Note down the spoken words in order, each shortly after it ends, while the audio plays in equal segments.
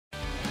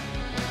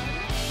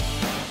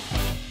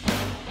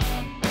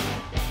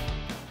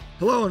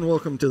Hello and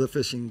welcome to the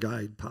Fishing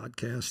Guide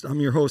Podcast. I'm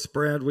your host,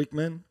 Brad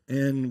Wiegmann,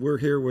 and we're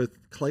here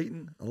with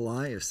Clayton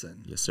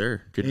Eliasen. Yes,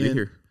 sir. Good to be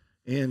here.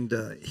 And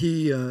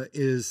he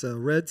is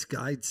Red's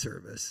Guide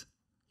Service.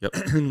 Yep.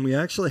 And we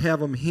actually have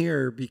him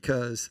here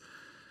because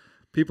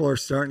people are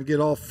starting to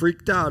get all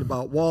freaked out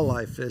about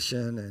walleye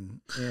fishing.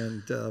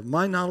 And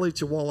my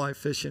knowledge of walleye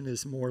fishing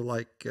is more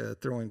like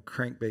throwing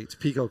crankbaits,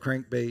 PICO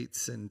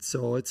crankbaits. And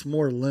so it's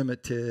more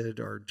limited,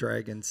 or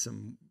dragging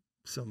some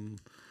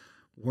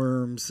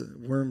worms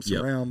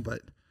Yep. around,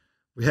 but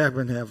we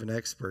happen to have an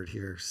expert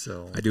here.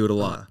 So I do it a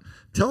lot.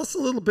 Tell us a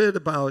little bit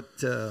about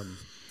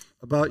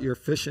your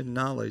fishing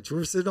knowledge.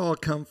 Where's it all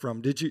come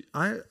from?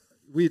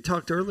 We had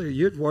talked earlier.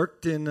 You had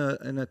worked in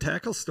a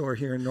tackle store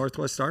here in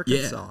Northwest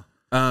Arkansas.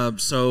 Yeah.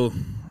 So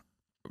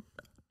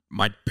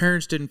my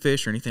parents didn't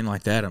fish or anything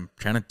like that. I'm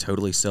kind of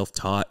totally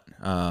self-taught.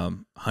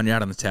 Hung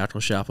out in the tackle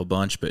shop a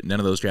bunch, but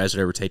none of those guys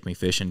would ever take me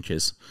fishing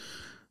because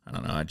I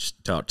don't know. I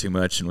just talked too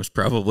much and was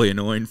probably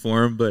annoying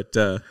for them. But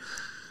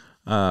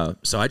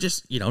so I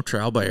just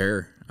trial by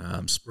error.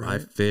 I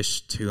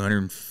fish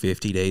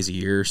 250 days a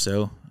year or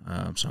so.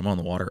 So I'm on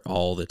the water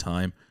all the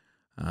time.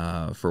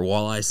 For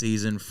walleye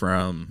season,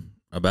 from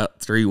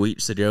about 3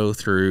 weeks ago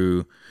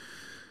through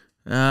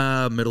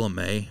middle of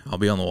May, I'll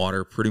be on the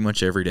water pretty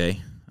much every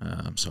day.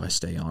 So I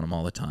stay on them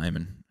all the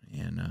time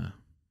and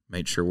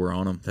make sure we're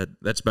on them.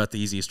 That's about the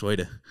easiest way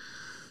to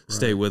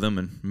stay with them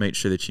and make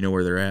sure that you know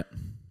where they're at.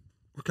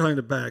 We're kind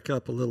of back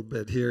up a little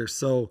bit here.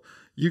 So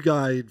you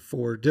guide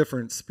for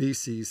different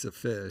species of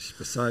fish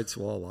besides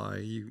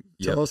walleye. You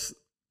tell us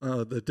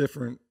the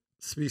different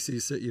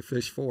species that you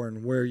fish for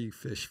and where you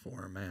fish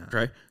for them at.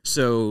 Okay.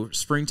 So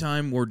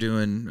springtime, we're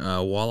doing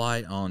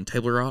walleye on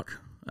Table Rock.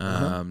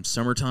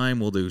 Summertime,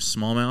 we'll do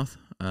smallmouth.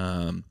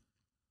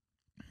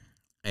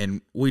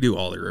 And we do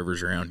all the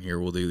rivers around here.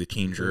 We'll do the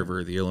Kings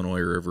River, the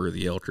Illinois River,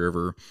 the Elk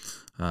River,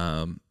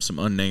 some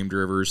unnamed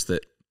rivers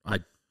that I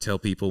tell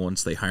people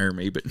once they hire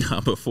me, but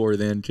not before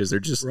then, because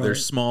they're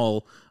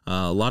small.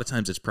 A lot of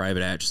times it's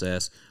private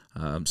access,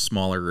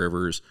 smaller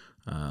rivers,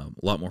 a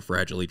lot more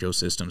fragile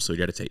ecosystems, so you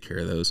got to take care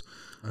of those.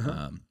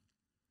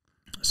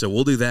 So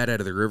we'll do that out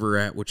of the river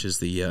rat, which is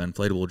the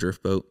inflatable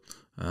drift boat.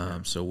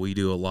 So we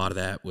do a lot of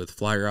that with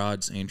fly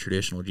rods and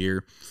traditional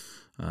gear.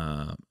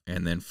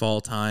 And then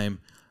fall time,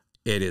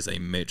 it is a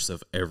mix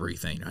of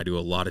everything. I do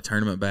a lot of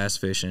tournament bass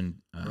fishing.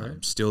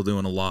 Still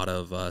doing a lot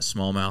of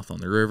smallmouth on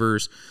the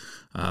rivers.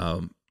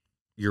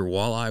 Your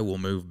walleye will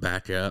move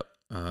back up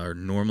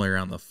normally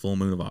around the full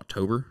moon of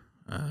October.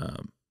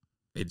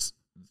 It's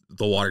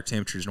the water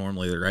temperature is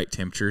normally the right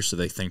temperature, so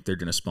they think they're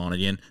going to spawn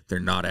again. They're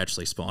not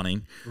actually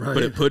spawning,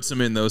 but it puts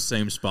them in those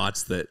same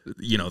spots that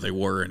they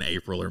were in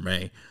April or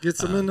May. Gets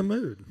them in the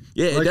mood.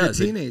 Yeah, like it does.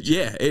 A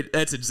teenager.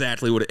 That's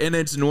exactly what and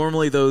it's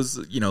normally those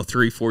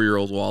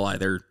 3-4-year-old walleye.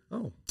 They're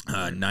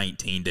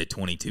 19 to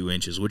 22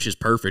 inches, which is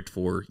perfect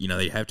for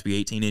they have to be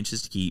 18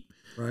 inches to keep.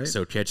 Right.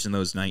 So catching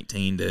those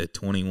 19 to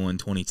 21,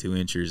 22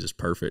 inches is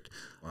perfect.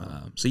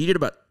 Wow. So you get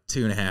about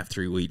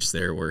 2.5-3 weeks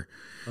there where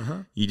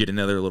you get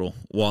another little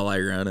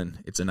walleye run,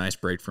 and it's a nice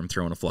break from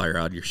throwing a fly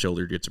rod. Your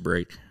shoulder gets a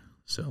break.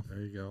 So there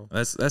you go.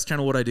 That's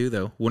kind of what I do,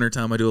 though.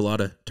 Wintertime, I do a lot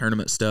of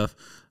tournament stuff.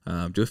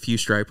 Do a few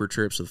striper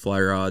trips with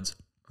fly rods.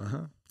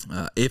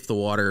 If the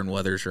water and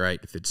weather's right.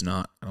 If it's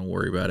not, I don't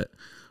worry about it.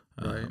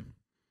 Right.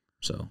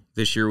 So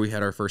this year we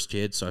had our first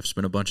kid, so I've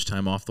spent a bunch of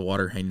time off the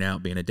water hanging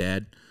out, being a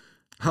dad.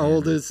 How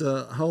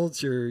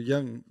old's your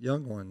young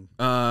one?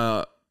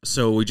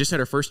 So we just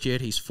had our first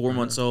kid. He's 4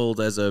 months old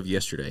as of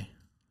yesterday.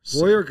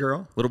 Boy or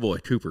girl? Little boy,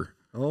 Cooper.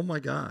 Oh my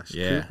gosh,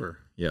 yeah. Cooper.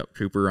 Yep,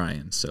 Cooper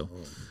Ryan. So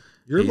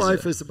your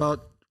life is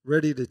about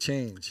ready to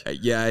change.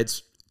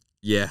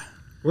 Yeah.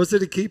 Was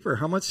it a keeper?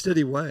 How much did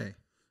he weigh?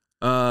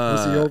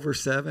 Was he over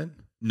 7?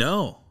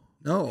 No.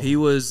 He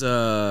was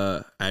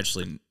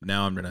actually.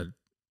 Now I'm gonna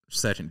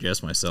second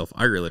guess myself.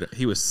 I really don't.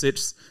 He was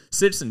six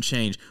and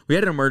change. We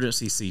had an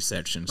emergency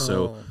C-section,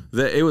 so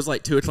it was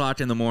like 2:00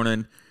 in the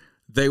morning.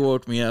 They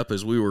woke me up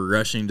as we were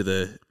rushing to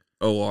the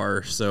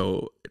OR,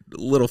 so a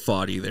little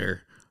foggy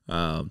there.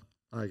 I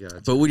got you.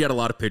 But we got a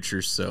lot of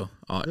pictures, so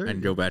I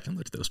can go back and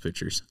look at those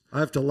pictures. I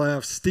have to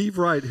laugh. Steve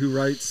Wright, who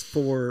writes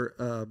for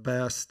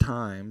Bass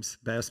Times,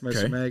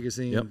 Bassmaster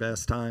Magazine,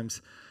 Bass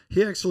Times,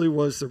 he actually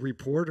was the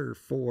reporter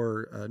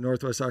for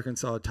Northwest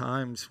Arkansas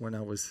Times when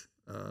I was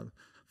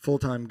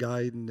full-time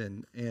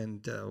guiding,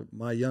 and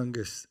my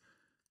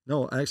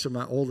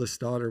oldest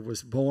daughter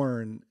was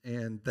born,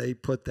 and they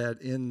put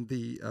that in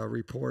the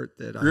report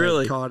that I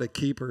had caught a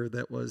keeper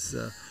that was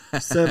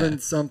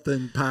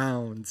 7-something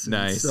pounds.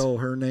 Nice. And so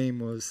her name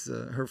was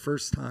her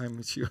first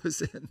time she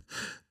was in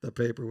the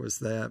paper was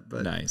that.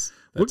 But nice.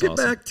 We'll get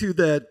back to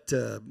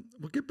that.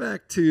 We'll get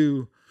back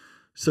to.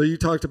 So you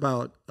talked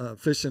about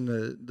fishing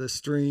the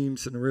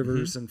streams and the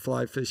rivers and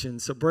fly fishing.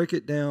 So break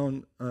it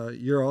down.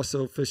 You're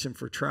also fishing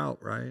for trout,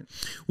 right?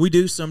 We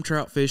do some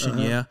trout fishing,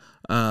 yeah.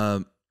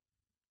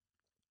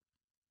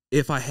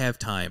 If I have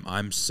time,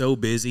 I'm so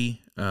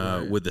busy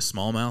with the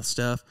smallmouth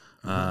stuff.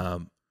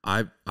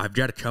 I've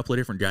got a couple of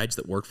different guides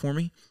that work for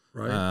me,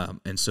 right?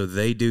 And so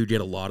they do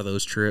get a lot of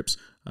those trips.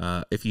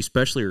 If you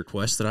specially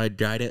request that I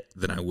guide it,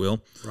 then I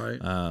will. Right.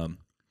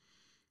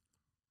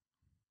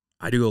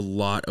 I do a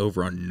lot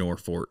over on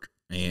Norfolk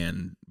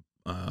and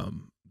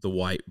the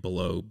white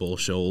below Bull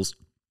Shoals.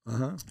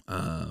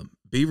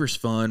 Beaver's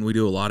fun. We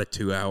do a lot of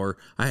 2 hour.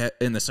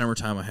 In the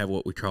summertime, I have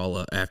what we call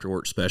a after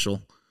work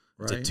special.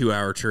 Right. It's a 2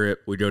 hour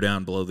trip. We go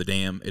down below the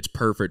dam. It's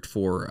perfect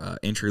for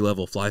entry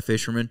level fly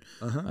fishermen.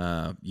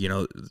 You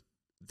know,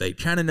 they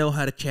kind of know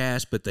how to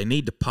cast, but they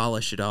need to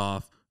polish it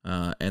off,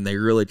 and they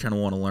really kind of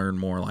want to learn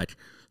more like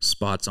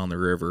spots on the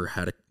river,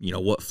 how to, you know,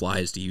 what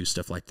flies to use,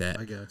 stuff like that.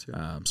 I got you.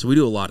 So we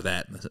do a lot of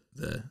that in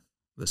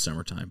the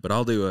summertime. But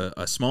I'll do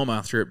a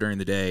smallmouth trip during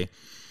the day.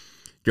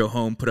 Go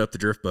home, put up the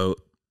drift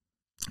boat.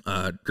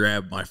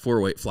 Grab my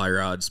 4-weight fly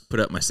rods, put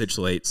up my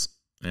situates,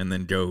 and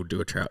then go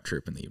do a trout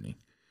trip in the evening.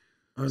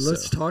 All right,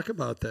 let's talk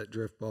about that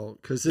drift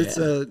boat because it's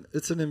an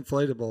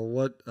inflatable.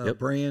 What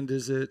brand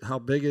is it? How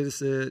big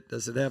is it?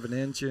 Does it have an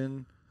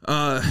engine?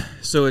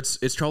 So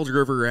it's Charles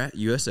River Rat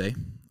USA.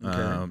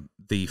 Okay.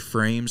 The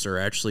frames are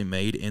actually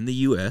made in the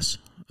U.S.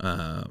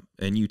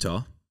 In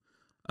Utah.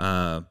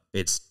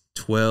 It's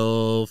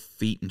 12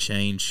 feet and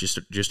change,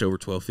 just over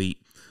 12 feet.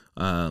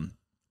 So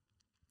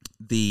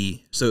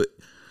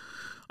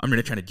I'm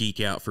going to kind of geek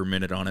out for a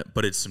minute on it,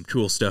 but it's some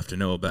cool stuff to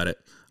know about it.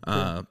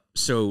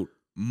 So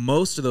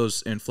most of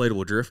those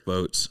inflatable drift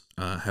boats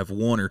have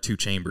 1 or 2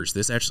 chambers.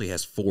 This actually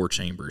has 4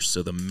 chambers.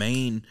 So the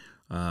main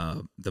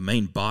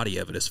body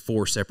of it is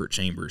 4 separate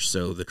chambers.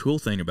 So the cool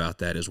thing about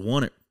that is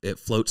 1, it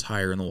floats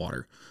higher in the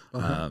water.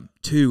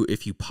 2,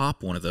 if you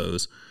pop one of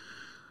those,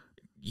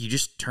 you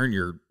just turn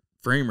your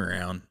frame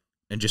around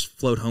and just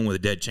float home with a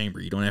dead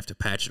chamber. You don't have to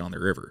patch it on the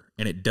river,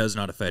 and it does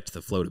not affect the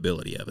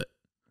floatability of it.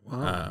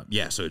 Wow.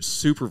 So it's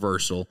super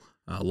versatile,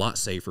 a lot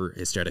safer.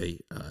 It's got a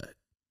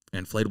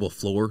inflatable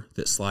floor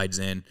that slides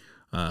in,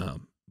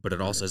 but it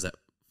also has that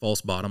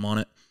false bottom on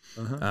it.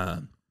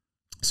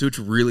 So it's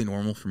really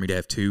normal for me to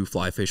have 2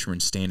 fly fishermen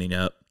standing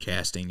up,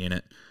 casting in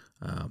it.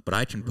 But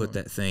I can put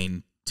that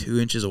thing 2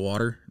 inches of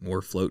water, and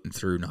we're floating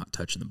through, not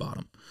touching the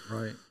bottom.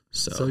 Right.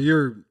 So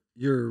you're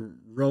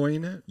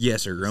rowing it?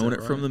 Yes, sir. Rowing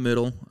it from the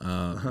middle,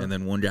 and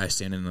then one guy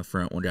standing in the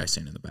front, one guy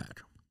standing in the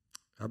back.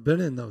 I've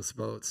been in those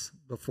boats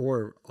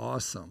before.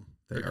 Awesome.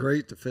 They're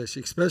great to fish,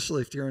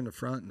 especially if you're in the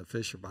front and the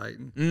fish are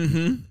biting.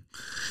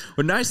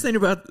 Well, nice thing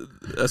about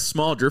a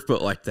small drift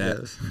boat like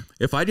that,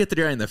 if I get the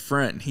guy in the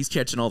front and he's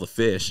catching all the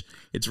fish,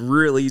 it's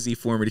real easy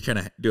for me to kind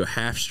of do a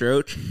half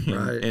stroke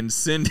and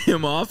send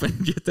him off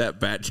and get that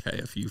bad guy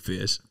a few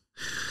fish.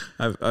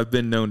 I've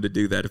been known to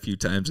do that a few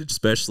times,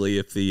 especially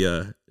if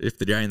the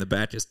guy in the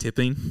back is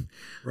tipping.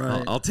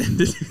 Right. I'll tend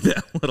to do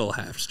that little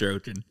half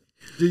stroke. And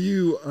do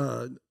you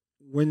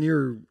when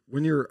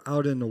you're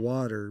out in the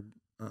water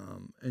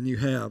and you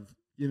have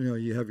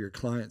your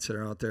clients that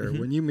are out there,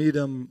 when you meet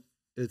them,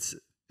 it's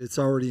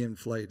already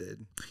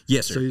inflated?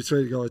 Yes, sir. So it's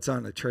ready to go. It's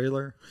on a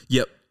trailer?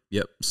 Yep.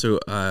 So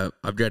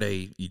I've got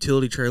a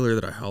utility trailer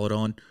that I haul it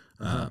on.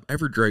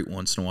 Every great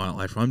once in a while,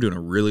 like if I'm doing a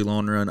really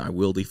long run, I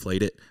will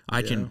deflate it.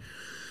 I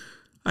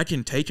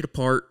can take it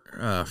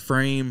apart,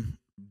 frame,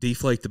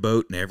 deflate the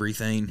boat and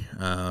everything.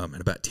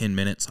 In about 10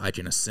 minutes, I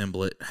can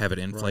assemble it, have it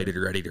inflated,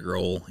 ready to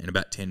roll in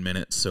about 10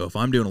 minutes. So if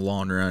I'm doing a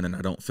long run and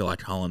I don't feel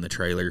like hauling the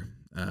trailer,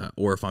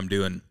 or if I'm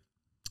doing,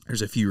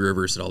 there's a few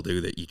rivers that I'll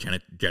do that you kind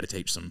of got to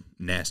take some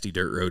nasty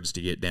dirt roads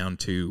to get down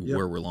to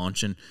where we're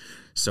launching.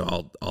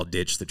 So I'll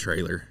ditch the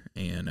trailer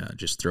and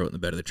just throw it in the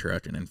bed of the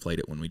truck and inflate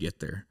it when we get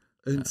there.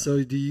 And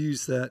so do you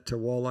use that to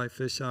walleye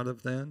fish out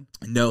of then?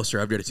 No,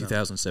 sir. I've got a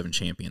 2007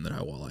 Champion that I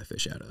walleye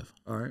fish out of.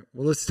 All right.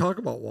 Well, let's talk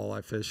about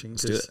walleye fishing.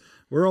 Let's do it.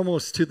 We're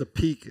almost to the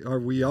peak, or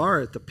we are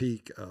at the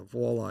peak of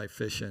walleye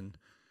fishing.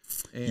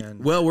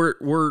 And well,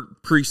 we're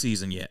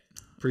preseason yet.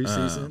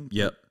 Preseason?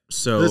 Yep.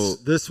 So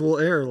this will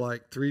air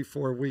like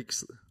 3-4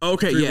 weeks.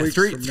 Okay,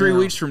 three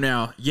weeks from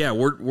now. Yeah,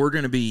 we're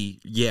going to be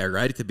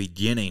right at the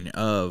beginning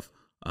of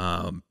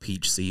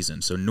peach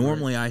season. So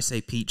normally I say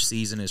peach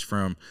season is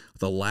from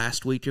the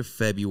last week of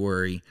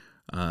February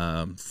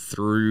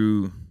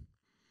through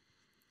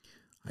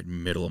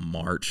middle of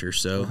March or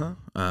so.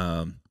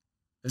 And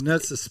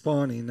that's the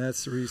spawning.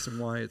 That's the reason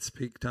why it's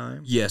peak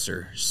time. Yes,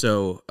 sir.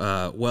 So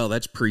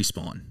that's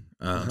pre-spawn.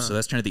 So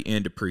that's kind of the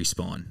end of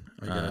pre-spawn.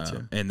 I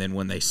gotcha. And then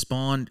when they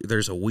spawn,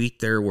 there's a week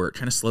there where it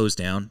kind of slows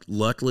down.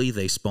 Luckily,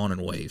 they spawn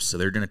in waves, so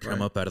they're going to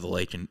come up out of the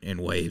lake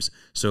in waves.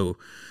 So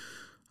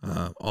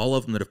all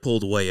of them that have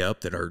pulled way up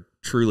that are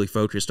truly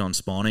focused on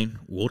spawning,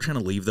 we'll kind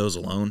of leave those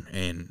alone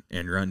and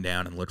run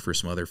down and look for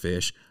some other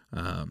fish.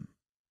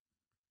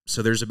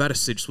 So there's about a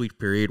 6-week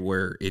period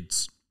where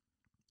it's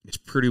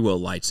pretty well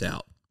lights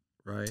out.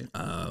 Right.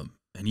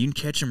 And you can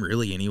catch them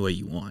really any way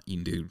you want.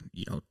 You can do,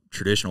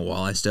 traditional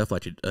walleye stuff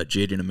like a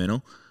jig and a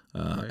minnow.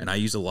 And I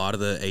use a lot of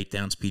the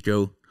 1/8-ounce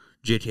PICO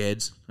jig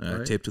heads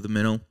tipped with a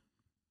minnow.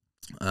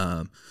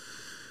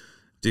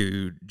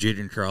 Do jig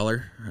and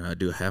crawler,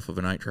 do a half of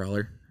a night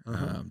crawler.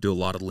 Do a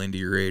lot of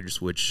Lindy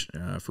rigs, which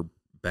for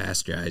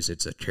bass guys,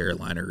 it's a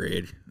Carolina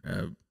rig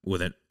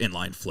with an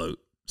inline float,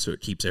 so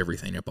it keeps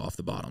everything up off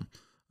the bottom.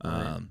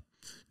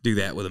 Do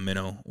that with a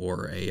minnow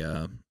or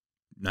a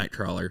night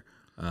crawler.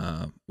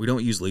 We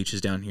don't use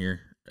leeches down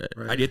here.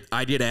 Right.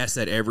 I did ask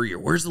that every year.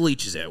 Where's the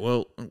leeches at?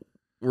 Well,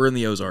 we're in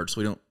the Ozarks.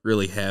 We don't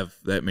really have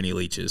that many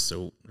leeches,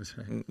 so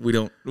we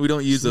don't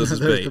use those as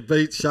bait. The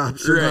bait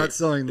shops are not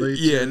selling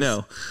leeches. Yeah,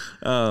 no.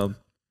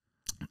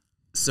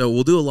 So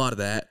we'll do a lot of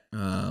that,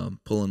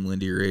 pulling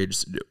Lindy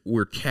rigs.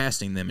 We're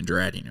casting them and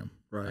dragging them.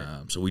 Right.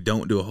 So we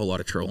don't do a whole lot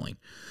of trolling.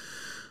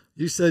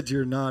 You said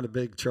you're not a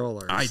big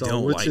troller. I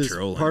don't like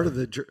trolling. Part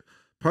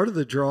of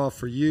the draw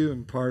for you,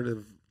 and part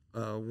of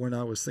when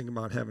I was thinking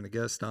about having a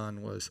guest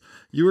on was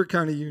you were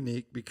kind of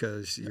unique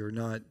because you're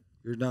not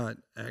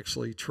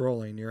actually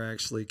trolling. You're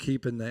actually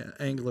keeping the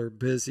angler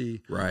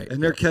busy. Right.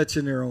 And they're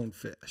catching their own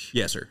fish.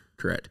 Yes, sir.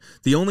 Correct.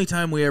 The only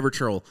time we ever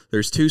troll,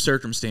 there's two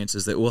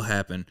circumstances that will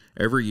happen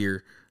every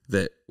year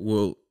that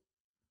will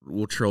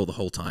troll the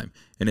whole time.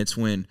 And it's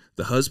when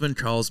the husband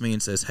calls me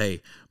and says,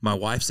 hey, my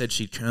wife said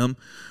she'd come,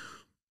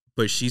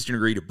 but she's going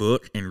to read a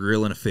book and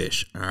grilling a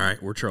fish. All right,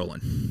 we're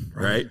trolling,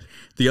 right?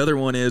 The other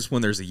one is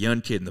when there's a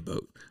young kid in the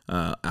boat.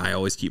 I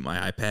always keep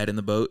my iPad in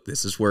the boat.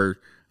 This is where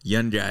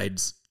young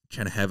guides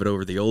kind of have it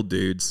over the old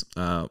dudes.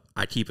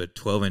 I keep a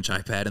 12-inch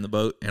iPad in the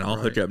boat, and I'll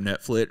hook up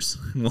Netflix.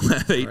 We'll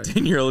have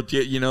 10-year-old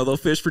kid, they'll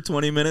fish for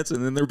 20 minutes,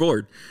 and then they're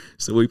bored.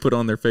 So we put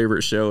on their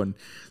favorite show, and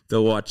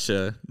they'll watch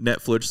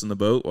Netflix in the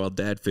boat while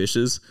Dad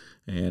fishes,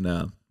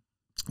 and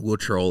we'll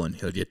troll, and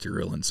he'll get to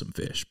grilling some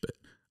fish. But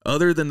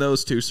other than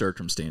those two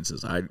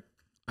circumstances, I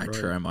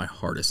try my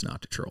hardest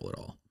not to troll at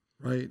all.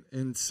 Right.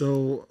 And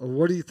so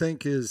what do you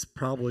think is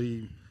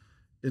probably,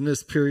 in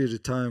this period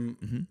of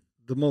time,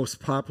 the most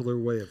popular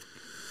way of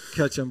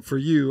catch them for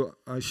you?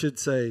 I should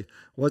say,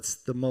 what's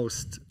the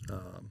most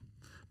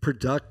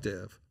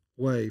productive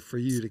way for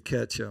you to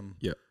catch them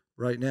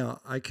right now?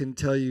 I can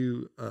tell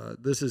you,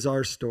 this is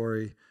our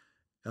story,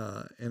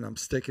 and I'm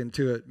sticking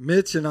to it.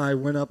 Mitch and I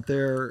went up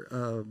there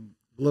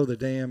below the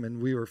dam, and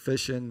we were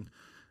fishing.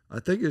 I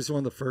think it was one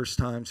of the first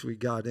times we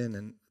got in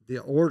and the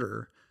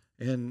order,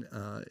 and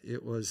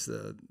it was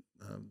the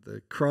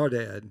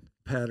crawdad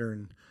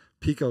pattern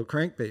PICO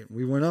crankbait.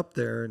 We went up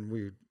there,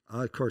 and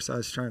of course, I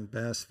was trying to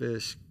bass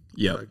fish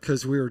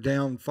because we were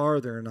down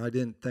farther, and I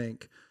didn't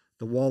think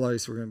the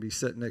walleyes were going to be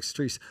sitting next to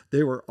trees.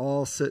 They were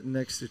all sitting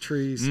next to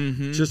trees,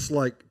 just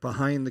like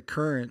behind the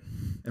current.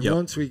 And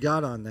once we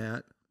got on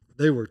that,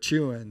 they were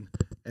chewing,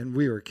 and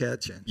we were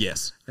catching.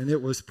 Yes. And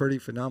it was pretty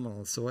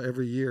phenomenal. So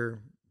every year,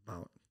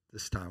 about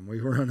this time, we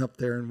run up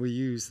there and we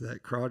use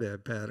that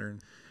crawdad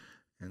pattern.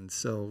 And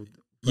so,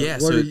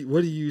 what do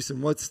you use,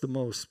 and what's the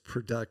most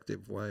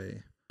productive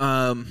way?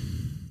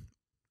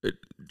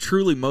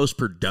 Truly most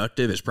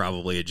productive is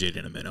probably a jig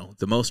and a minnow.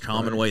 The most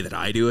common way that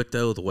I do it,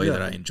 though, the way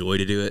that I enjoy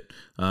to do it,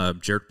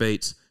 jerk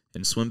baits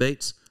and swim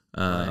baits.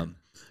 And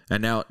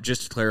now,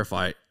 just to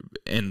clarify,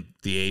 in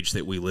the age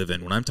that we live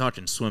in, when I'm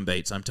talking swim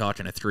baits, I'm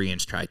talking a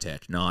 3-inch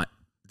tri-tack, not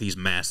these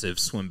massive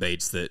swim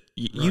baits that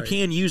you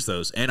can use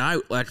those. And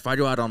if I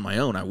go out on my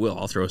own, I will.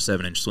 I'll throw a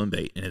 7-inch swim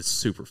bait, and it's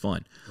super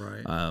fun.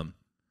 Right.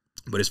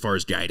 But as far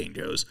as guiding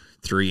goes,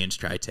 3-inch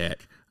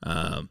tri-tack,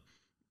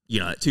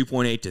 at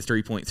 2.8 to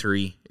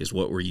 3.3 is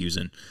what we're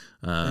using.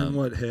 And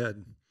what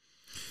head?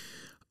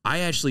 I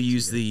actually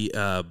use the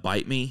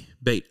Bite Me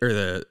bait,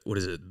 or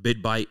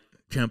Bid Bite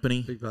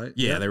company. Big Bite.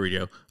 Yeah, there we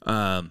go.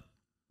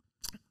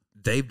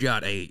 They've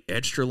got a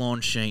extra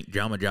long shank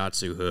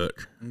Yamajatsu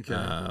hook,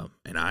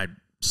 and I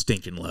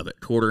stinking love it.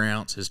 1/4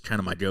 ounce is kind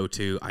of my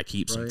go-to. I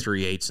keep some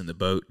 3/8 in the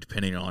boat,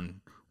 depending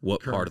on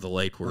what part of the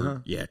lake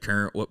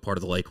current, what part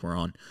of the lake we're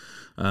on.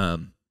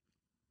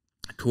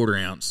 1/4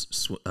 ounce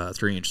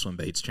 3-inch swim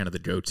bait's kind of the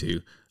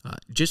go-to,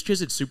 just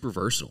because it's super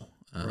versatile.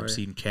 So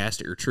you can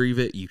cast it, retrieve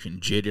it, you can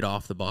jig it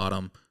off the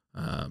bottom,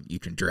 you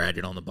can drag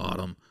it on the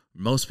bottom.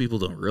 Most people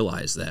don't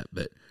realize that,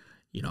 but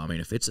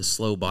if it's a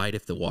slow bite,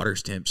 if the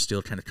water's temp's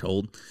still kind of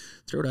cold,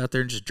 throw it out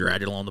there and just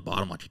drag it along the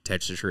bottom like a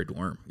Texas red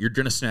worm. You're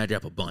gonna snag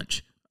up a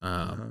bunch.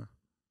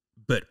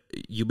 But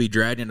you'll be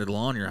dragging it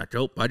along, and you're like,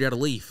 oh, I got a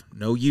leaf.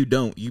 No, you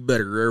don't. You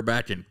better rear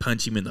back and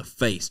punch him in the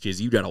face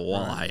because you got a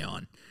walleye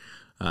on.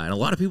 And a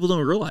lot of people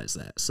don't realize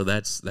that. So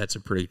that's a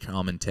pretty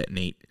common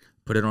technique.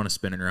 Put it on a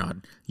spinning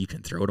rod. You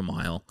can throw it a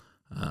mile.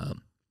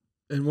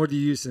 And what are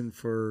you using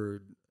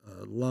for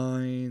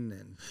line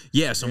and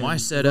so my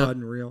setup, rod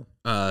and reel?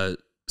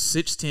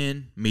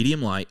 610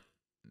 medium light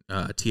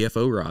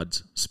TFO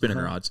rods, spinning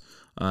rods.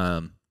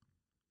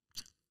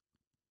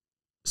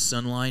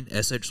 Sunline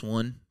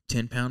SX1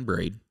 10-pound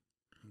braid.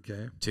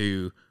 Okay.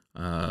 To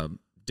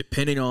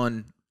depending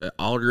on,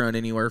 I'll run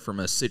anywhere from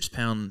a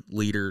 6-pound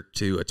leader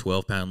to a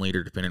 12-pound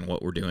leader, depending on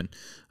what we're doing.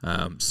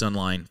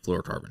 Sunline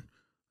fluorocarbon.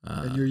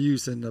 And you're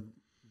using the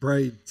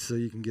braid so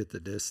you can get the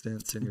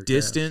distance in your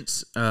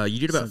distance. You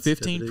get about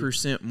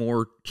 15%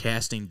 more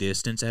casting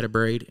distance at a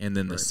braid, and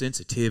then the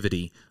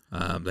sensitivity.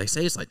 They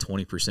say it's like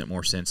 20%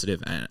 more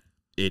sensitive, and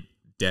it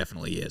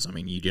definitely is. I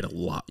mean, you get a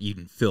lot. You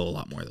can feel a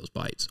lot more of those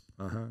bites.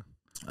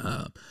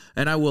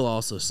 And I will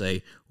also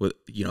say,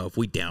 if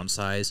we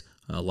downsize,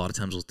 a lot of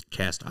times we'll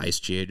cast ice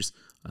jigs.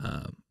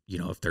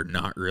 If they're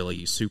not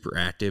really super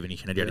active and you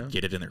kind of got to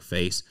get it in their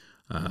face,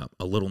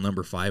 a little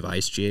number 5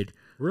 ice jig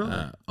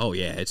Really? Oh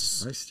yeah,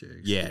 it's nice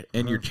jigs. Yeah,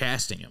 and you're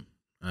casting them.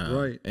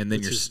 Right. And then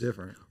which you're is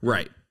different.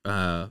 Right.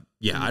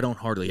 Yeah, I don't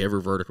hardly ever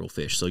vertical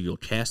fish. So you'll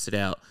cast it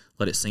out,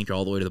 let it sink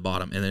all the way to the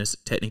bottom, and then it's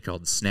a technique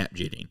called snap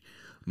jigging.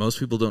 Most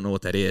people don't know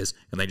what that is,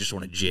 and they just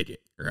want to jig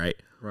it, right?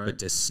 But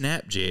to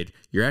snap jig,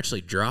 you're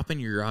actually dropping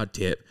your rod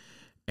tip,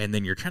 and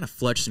then you're kind of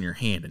flexing your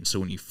hand. And so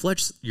when you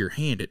flex your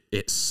hand,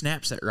 it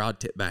snaps that rod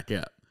tip back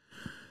up.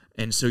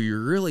 And so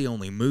you're really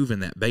only moving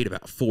that bait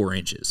about 4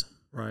 inches.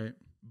 Right.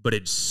 But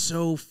it's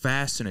so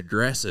fast and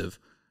aggressive.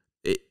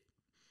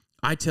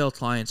 I tell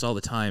clients all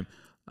the time,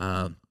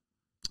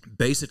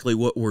 basically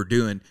what we're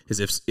doing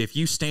is if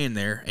you stand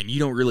there and you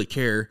don't really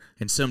care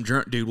and some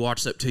drunk dude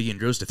walks up to you and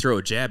goes to throw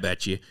a jab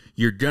at you,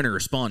 you're going to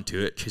respond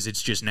to it because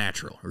it's just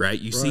natural, right?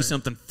 You see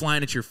something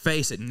flying at your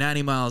face at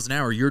 90 miles an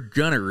hour, you're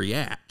going to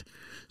react.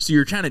 So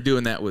you're kind of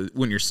doing that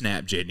when you're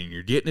snap jigging.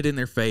 You're getting it in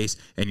their face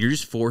and you're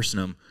just forcing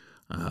them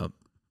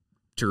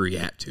to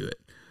react to it.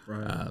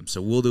 Right.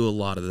 So we'll do a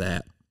lot of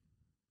that.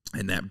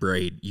 And that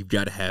braid, you've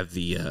got to have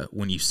the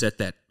when you set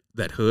that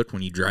hook,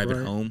 when you drive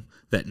it home,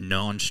 that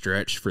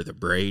non-stretch for the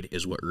braid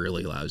is what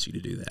really allows you to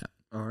do that.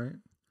 All right.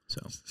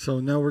 So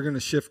now we're going to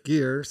shift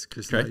gears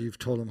because now you've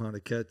told them how to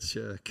catch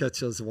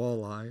those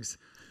walleyes.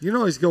 You can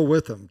always go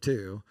with them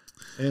too,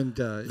 and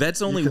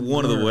that's only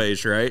one of the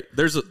ways, right?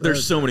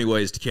 There's so many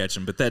ways to catch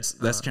them, but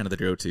that's kind of the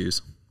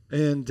go-tos.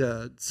 And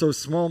so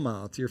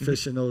smallmouth, you're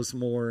fishing those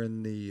more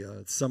in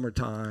the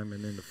summertime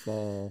and in the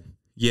fall.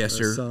 Yes,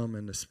 sir. Some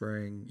in the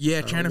spring.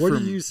 Yeah, kind of. What are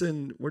you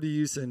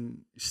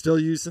using? Still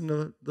using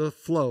the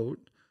float?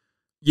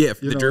 Yeah,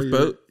 the drift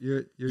boat.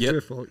 Your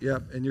drift boat.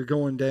 Yep. And you're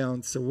going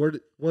down. So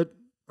what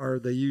are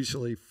they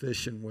usually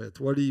fishing with?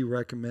 What are you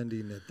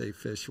recommending that they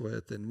fish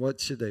with, and what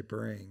should they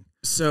bring?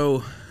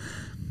 So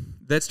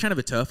that's kind of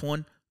a tough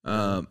one.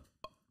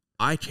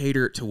 I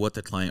cater it to what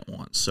the client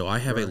wants. So I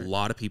have a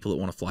lot of people that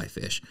want to fly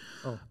fish.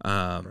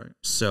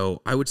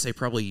 So I would say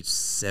probably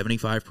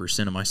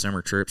 75% of my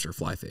summer trips are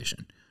fly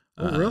fishing.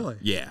 Oh, really?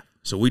 Yeah.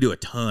 So we do a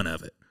ton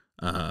of it.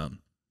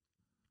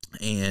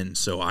 And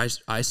so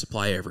I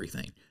supply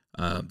everything.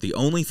 The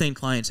only thing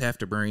clients have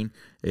to bring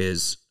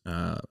is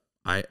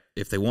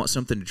if they want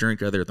something to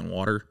drink other than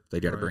water, they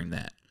got to bring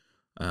that.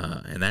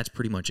 And that's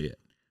pretty much it.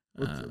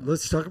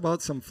 Let's talk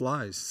about some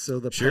flies. So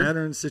the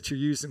patterns that you're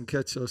using to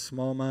catch those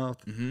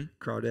smallmouth,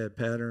 crawdad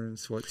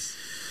patterns, what's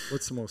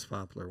the most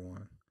popular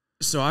one?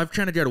 So I've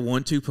kind of got a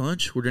 1-2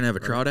 punch. We're going to have a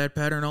crawdad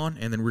pattern on,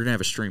 and then we're going to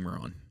have a streamer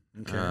on.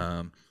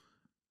 Okay.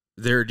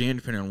 There again,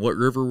 depending on what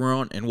river we're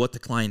on and what the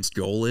client's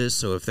goal is.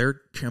 So if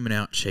they're coming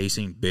out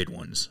chasing big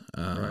ones,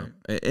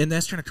 and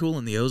that's kind of cool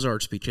in the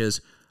Ozarks because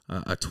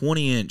a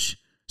 20-inch.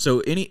 So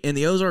in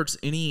the Ozarks,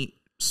 any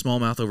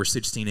smallmouth over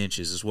 16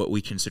 inches is what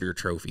we consider a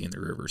trophy in the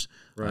rivers.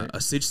 Right. A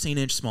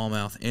 16-inch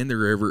smallmouth in the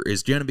river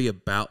is going to be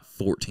about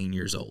 14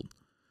 years old.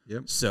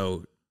 Yep.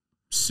 So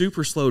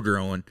super slow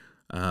growing.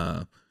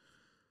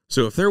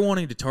 So if they're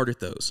wanting to target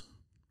those,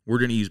 we're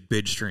going to use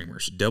big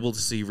streamers, double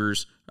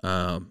deceivers.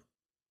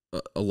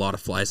 A lot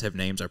of flies have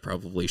names I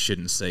probably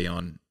shouldn't say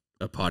on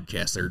a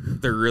podcast.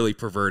 They're really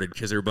perverted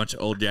because they're a bunch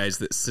of old guys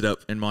that sit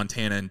up in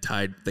Montana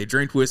and they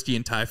drink whiskey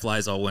and tie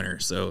flies all winter.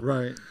 So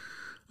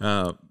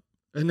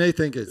and they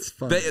think it's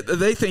fun.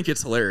 They think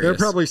it's hilarious. They're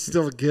probably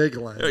still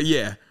giggling.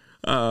 Yeah.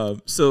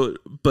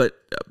 But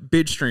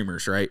big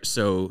streamers, right?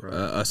 So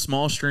a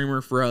small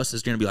streamer for us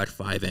is going to be like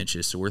 5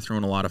 inches. So we're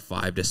throwing a lot of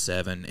 5 to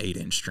 7,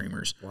 8-inch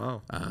streamers.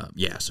 Wow.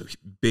 Yeah. So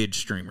big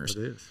streamers.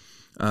 It is.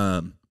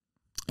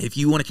 If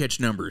you want to catch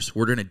numbers,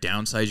 we're going to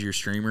downsize your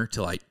streamer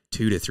to like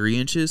 2 to 3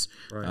 inches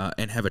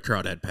and have a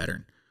crawdad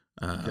pattern.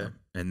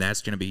 And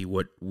that's going to be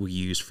what we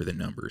use for the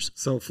numbers.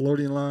 So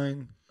floating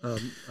line,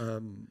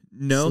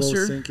 no, slow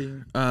sir.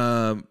 sinking,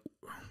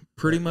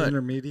 pretty much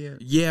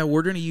intermediate. Yeah,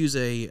 we're going to use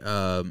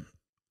a.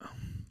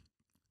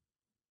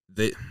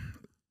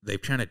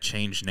 They've kind of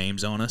changed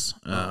names on us.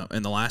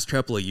 In the last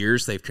couple of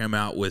years, they've come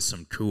out with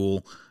some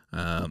cool.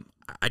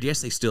 I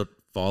guess they still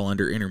fall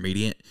under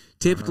intermediate.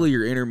 Typically,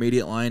 your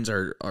intermediate lines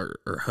are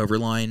hover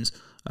lines.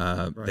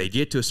 They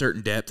get to a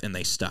certain depth and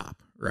they stop.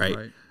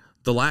 Right.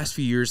 The last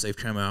few years, they've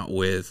come out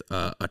with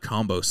a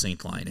combo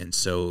sink line. And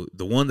so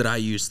the one that I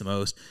use the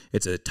most,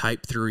 it's a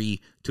type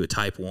 3 to a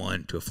type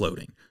 1 to a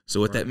floating. So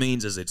what that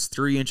means is it's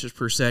 3 inches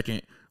per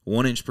second,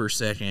 1 inch per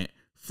second,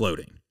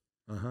 floating.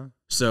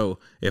 So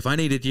if I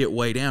need to get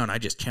way down, I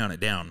just count it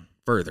down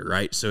further,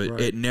 right? So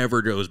it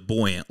never goes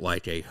buoyant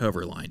like a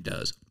hover line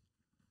does.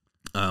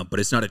 But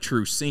it's not a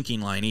true sinking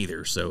line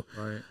either. So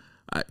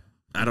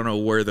I don't know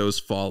where those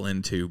fall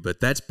into, but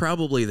that's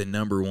probably the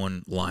number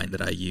one line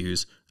that I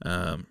use.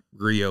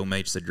 Rio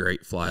makes a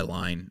great fly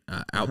line.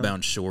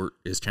 Outbound Short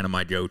is kind of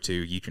my go-to.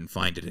 You can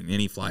find it in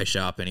any fly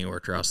shop anywhere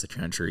across the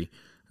country.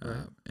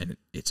 And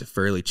it's a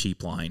fairly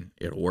cheap line.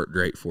 It'll work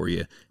great for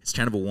you. It's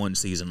kind of a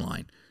one-season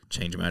line.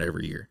 Change them out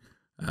every year.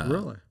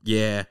 Really?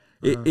 Yeah.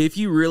 If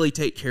you really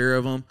take care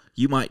of them,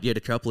 you might get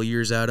a couple of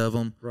years out of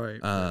them.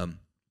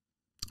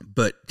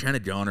 But kind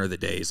of gone are the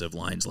days of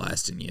lines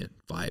lasting you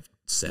 5,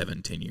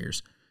 7, 10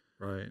 years.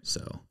 Right.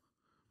 So,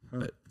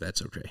 but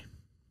that's okay.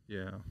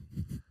 Yeah.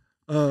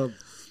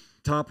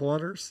 top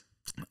waters?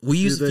 We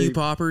use a few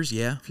poppers,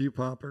 yeah. Few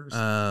poppers.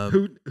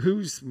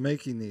 Who's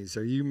making these?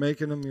 Are you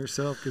making them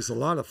yourself? Because a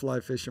lot of fly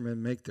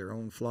fishermen make their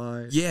own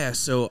flies. Yeah,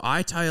 so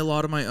I tie a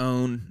lot of my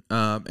own,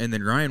 and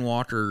then Ryan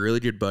Walker, a really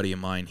good buddy of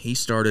mine, he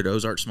started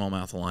Ozark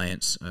Smallmouth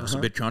Alliance. It's a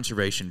big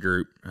conservation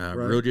group.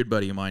 Real good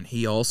buddy of mine.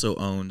 He also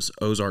owns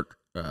Ozark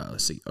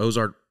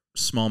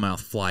Smallmouth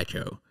Fly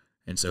Co.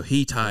 And so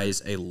he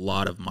ties a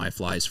lot of my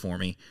flies for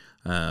me.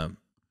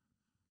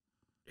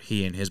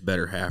 He and his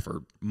better half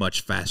are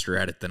much faster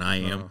at it than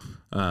I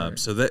am.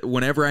 So that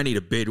whenever I need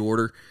a big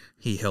order,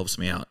 he helps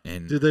me out.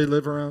 And do they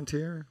live around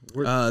here?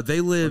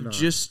 They live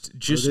just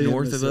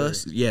north of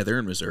us. Yeah, they're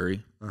in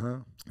Missouri.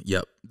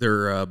 Yep,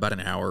 they're about an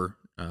hour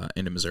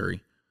into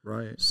Missouri.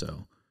 Right.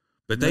 So,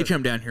 but they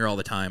come down here all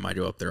the time. I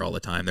go up there all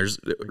the time. There's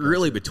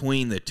really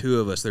between the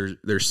two of us,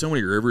 there's so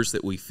many rivers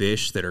that we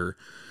fish that are,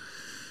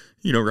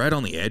 right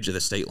on the edge of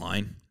the state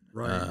line.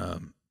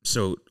 Right.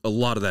 So a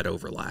lot of that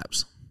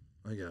overlaps.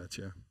 I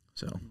gotcha.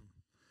 So,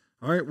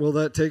 all right. Well,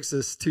 that takes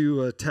us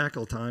to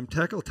Tackle Time.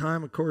 Tackle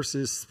Time, of course,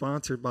 is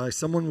sponsored by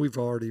someone we've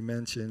already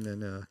mentioned,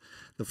 and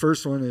the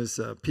first one is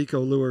PICO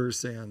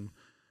Lures. And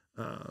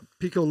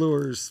PICO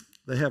Lures,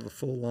 they have a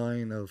full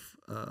line of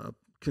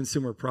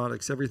consumer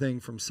products, everything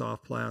from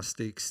soft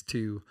plastics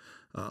to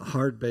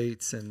hard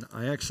baits. And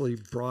I actually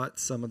brought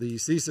some of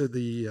these. These are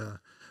the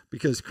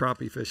because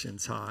crappie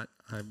fishing's hot.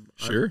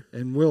 Sure.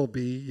 And will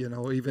be,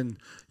 even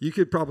you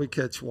could probably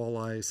catch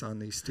walleyes on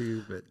these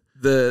too, but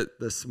the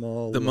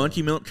small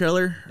monkey milk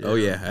color. Yeah. Oh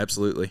yeah,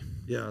 absolutely.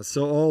 Yeah.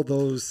 So all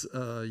those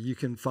you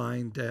can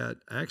find at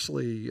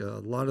actually a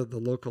lot of the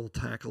local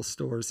tackle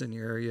stores in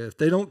your area. If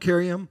they don't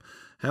carry them,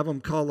 have them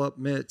call up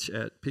Mitch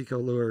at Pico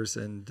Lures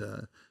and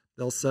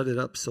they'll set it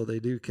up so they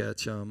do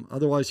catch them.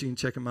 Otherwise, you can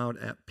check them out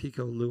at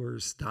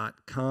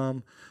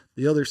picolures.com.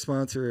 The other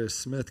sponsor is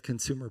Smith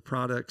Consumer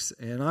Products,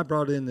 and I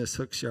brought in this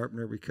hook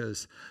sharpener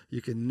because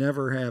you can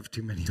never have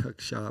too many hook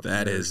sharpeners.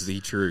 That is the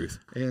truth.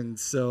 And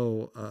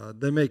so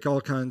they make all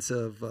kinds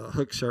of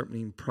hook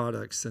sharpening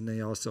products, and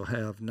they also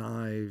have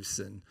knives,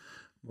 and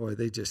boy,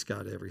 they just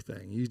got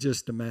everything. You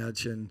just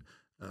imagine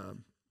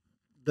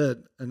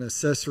that an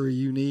accessory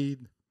you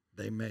need,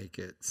 they make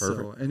it. Perfect.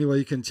 So anyway,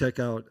 you can check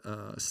out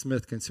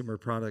Smith Consumer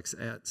Products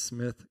at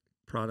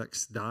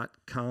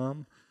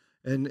smithproducts.com.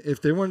 And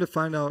if they wanted to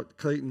find out,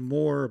 Clayton,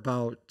 more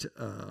about,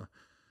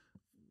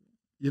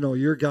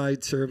 your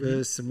guide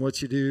service and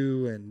what you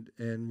do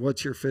and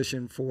what you're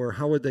fishing for,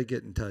 how would they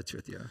get in touch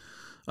with you?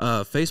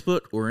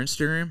 Facebook or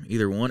Instagram,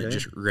 either one. It's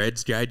just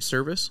Red's Guide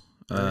Service.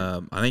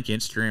 Right. I think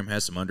Instagram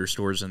has some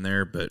underscores in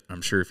there, but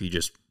I'm sure if you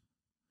just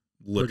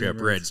look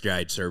up Red's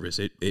Guide Service,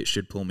 it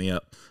should pull me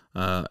up.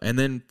 And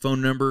then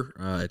phone number,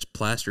 it's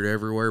plastered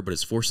everywhere, but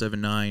it's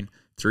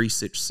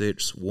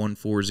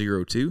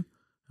 479-366-1402.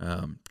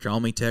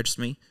 Call me, text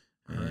me,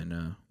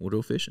 and we'll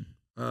go fishing.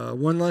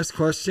 One last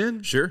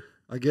question. Sure.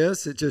 I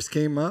guess it just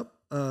came up.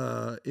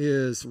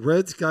 Is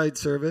Red's Guide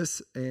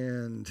Service,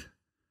 and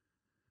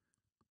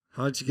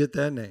how'd you get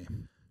that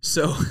name?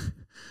 So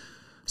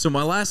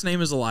my last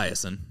name is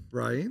Eliasen.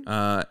 Right.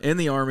 In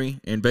the Army,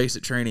 in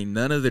basic training,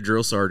 none of the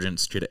drill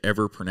sergeants could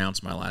ever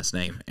pronounce my last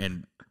name,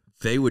 and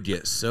they would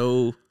get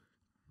so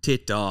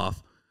ticked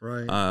off.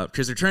 Right.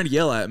 Because they're trying to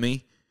yell at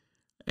me.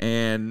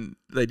 And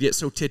they get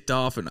so ticked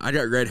off, and I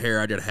got red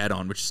hair. I got a hat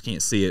on, but you just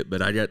can't see it.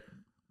 But I got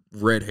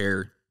red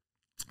hair,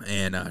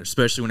 and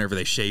especially whenever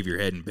they shave your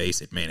head in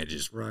basic, man, it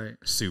just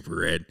super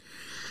red.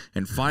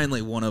 And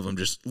finally, one of them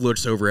just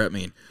looks over at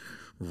me and,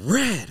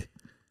 Red,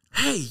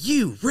 hey,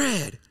 you,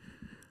 Red.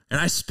 And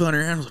I spun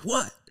around and was like,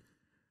 what?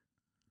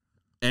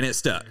 And it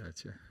stuck.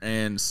 Gotcha.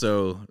 And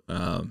so,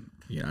 I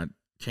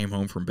came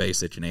home from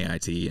basic and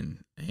AIT and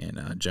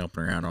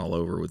jumping around all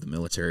over with the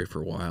military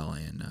for a while,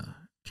 and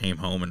came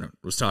home and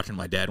was talking to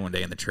my dad one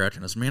day in the truck,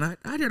 and I was, man, I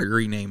got to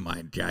rename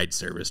my guide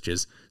service,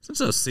 just since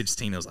I was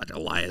 16, it was like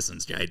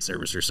Eliasen's Guide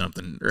Service or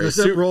something. Does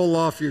it roll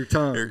off your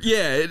tongue?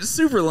 Yeah, it's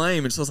super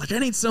lame. And so I was like, I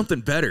need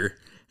something better.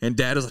 And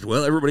Dad was like,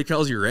 well, everybody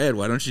calls you Red.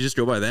 Why don't you just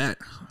go by that?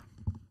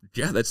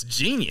 Yeah, that's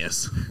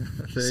genius.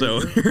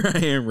 So here I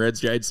am, Red's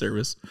Guide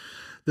Service.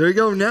 There you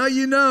go. Now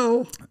you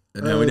know.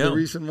 And now we know the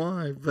reason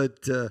why.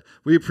 But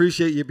we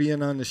appreciate you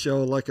being on the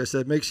show. Like I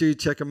said, make sure you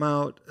check them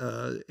out.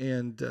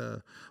 And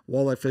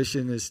walleye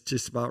fishing is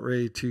just about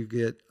ready to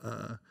get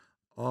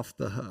off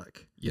the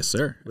hook. Yes,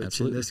 sir. Which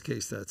absolutely. In this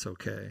case, that's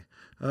okay.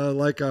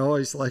 Like I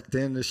always like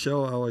to end the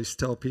show, I always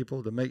tell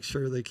people to make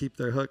sure they keep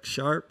their hooks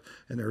sharp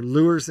and their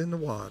lures in the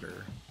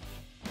water.